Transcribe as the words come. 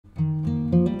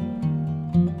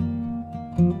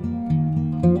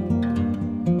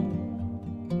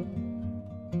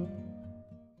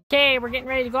we're getting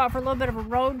ready to go out for a little bit of a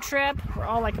road trip. We're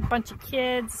all like a bunch of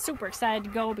kids, super excited to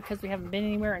go because we haven't been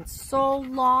anywhere in so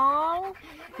long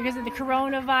because of the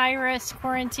coronavirus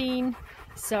quarantine.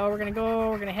 So we're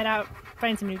gonna head out,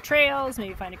 find some new trails,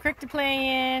 maybe find a creek to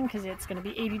play in because it's gonna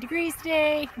be 80 degrees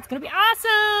today. It's gonna be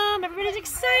awesome! Everybody's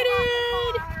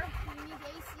excited!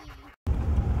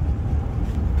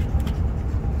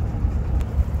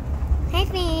 Hi,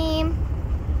 Theme.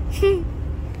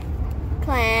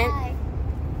 Clint. Hi.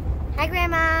 Hi,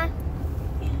 Grandma.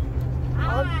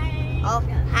 Hi. Oh,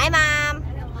 hi, Mom.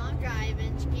 I know I'm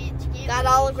driving. She can't Got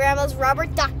all of Grandma's rubber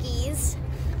duckies.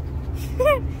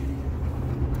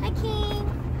 Hi, King.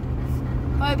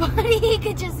 My buddy, you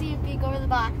could just see a peek over the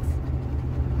box.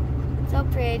 So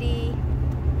pretty.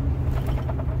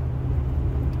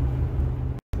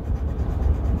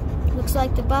 Looks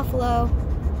like the buffalo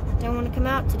don't want to come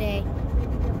out today.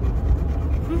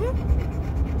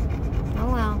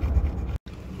 Oh well.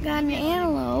 Got an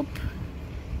antelope.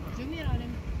 Zoom in on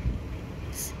him.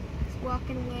 He's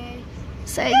walking away.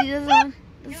 Besides he doesn't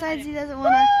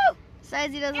want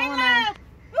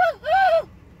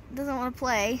to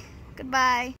play.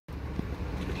 Goodbye.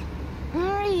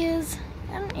 There he is.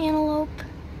 Got an antelope.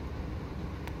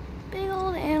 Big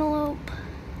old antelope.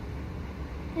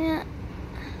 Yeah.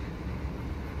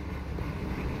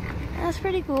 That's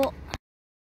pretty cool.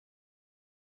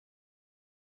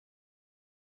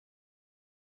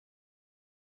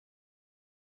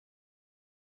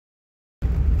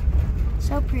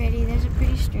 So pretty. There's a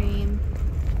pretty stream.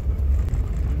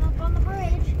 I'm up on the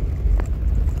bridge.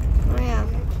 Oh yeah.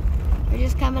 We're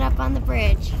just coming up on the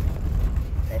bridge.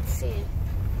 Let's see.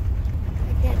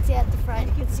 I can't see at the front.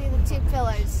 You can see the two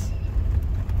pillars.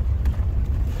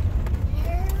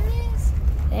 There it is.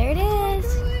 There it is.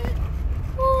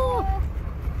 Woo.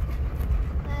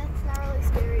 That's not really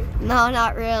scary. No,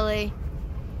 not really.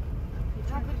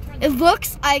 It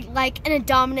looks like an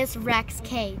Indominus Rex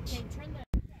cage.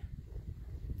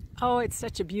 Oh, it's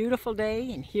such a beautiful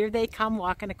day, and here they come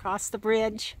walking across the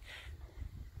bridge.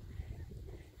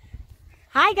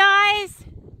 Hi, guys!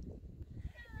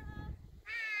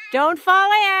 Don't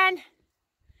fall in!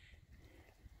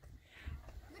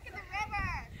 Look at the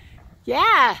river.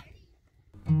 Yeah!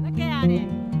 Look at it!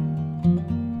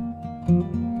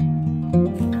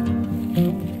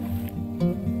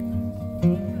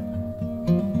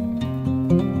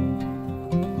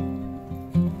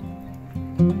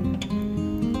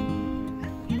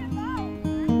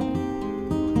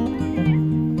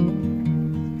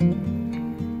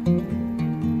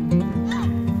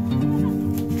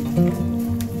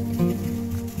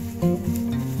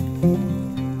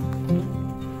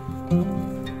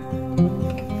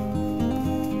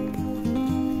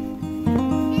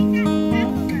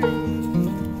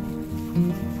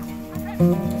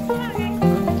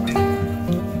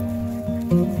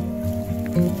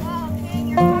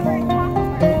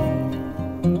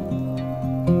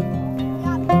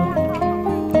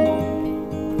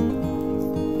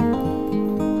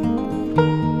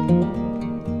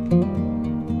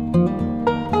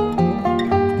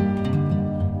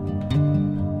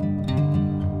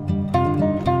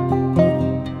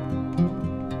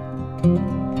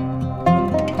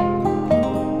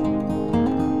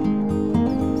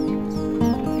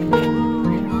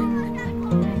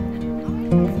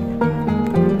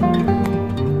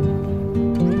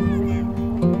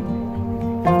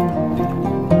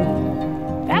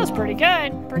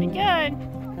 Pretty good.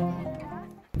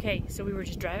 Okay, so we were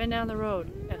just driving down the road,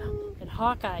 and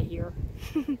Hawkeye here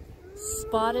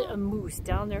spotted a moose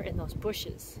down there in those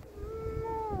bushes.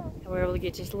 And we were able to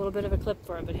get just a little bit of a clip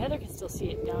for him, but Heather can still see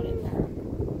it down in there.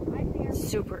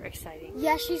 Super exciting.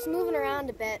 Yeah, she's moving around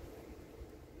a bit.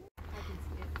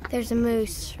 There's a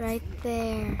moose right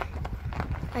there.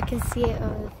 I can see it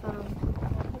over the phone.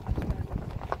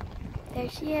 There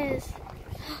she is.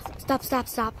 Stop, stop,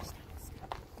 stop.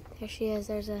 There she is.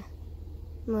 There's a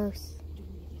moose.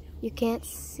 You can't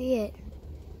see it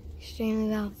extremely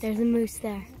well. There's a moose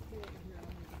there.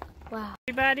 Wow.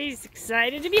 Everybody's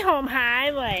excited to be home. Hi,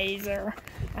 Laser.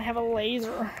 I have a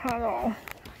laser. Hello.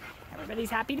 Everybody's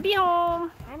happy to be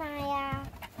home. Hi, Maya.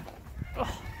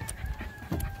 Oh.